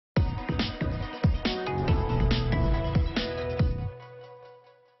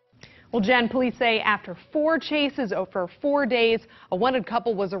Well, Jen, police say after 4 chases over 4 days, a wanted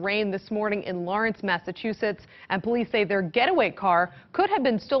couple was arraigned this morning in Lawrence, Massachusetts, and police say their getaway car could have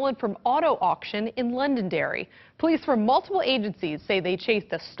been stolen from auto auction in Londonderry. Police from multiple agencies say they chased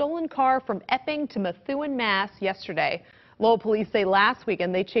the stolen car from Epping to Methuen, Mass. yesterday. Lowell police say last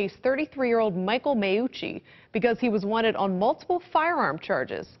weekend they chased 33-year-old Michael Meucci because he was wanted on multiple firearm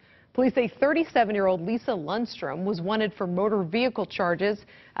charges. Police say 37-year-old Lisa Lundstrom was wanted for motor vehicle charges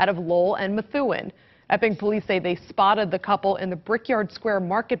out of Lowell and Methuen. Epping police say they spotted the couple in the Brickyard Square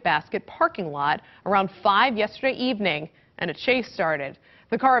Market Basket parking lot around 5 yesterday evening, and a chase started.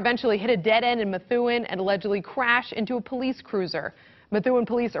 The car eventually hit a dead end in Methuen and allegedly crashed into a police cruiser. Methuen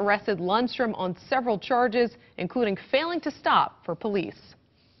police arrested Lundstrom on several charges, including failing to stop for police.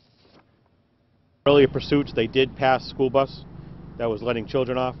 Earlier pursuits, they did pass a school bus that was letting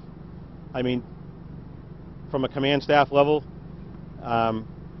children off. I mean, from a command staff level,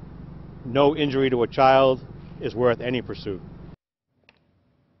 no injury to a child is worth any pursuit.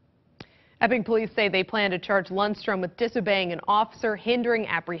 Epping police say they plan to charge Lundstrom with disobeying an officer, hindering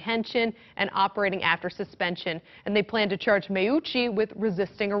apprehension, and operating after suspension. And they plan to charge Meucci with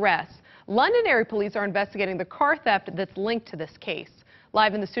resisting arrest. Londonderry police are investigating the car theft that's linked to this case.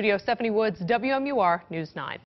 Live in the studio, Stephanie Woods, WMUR News 9.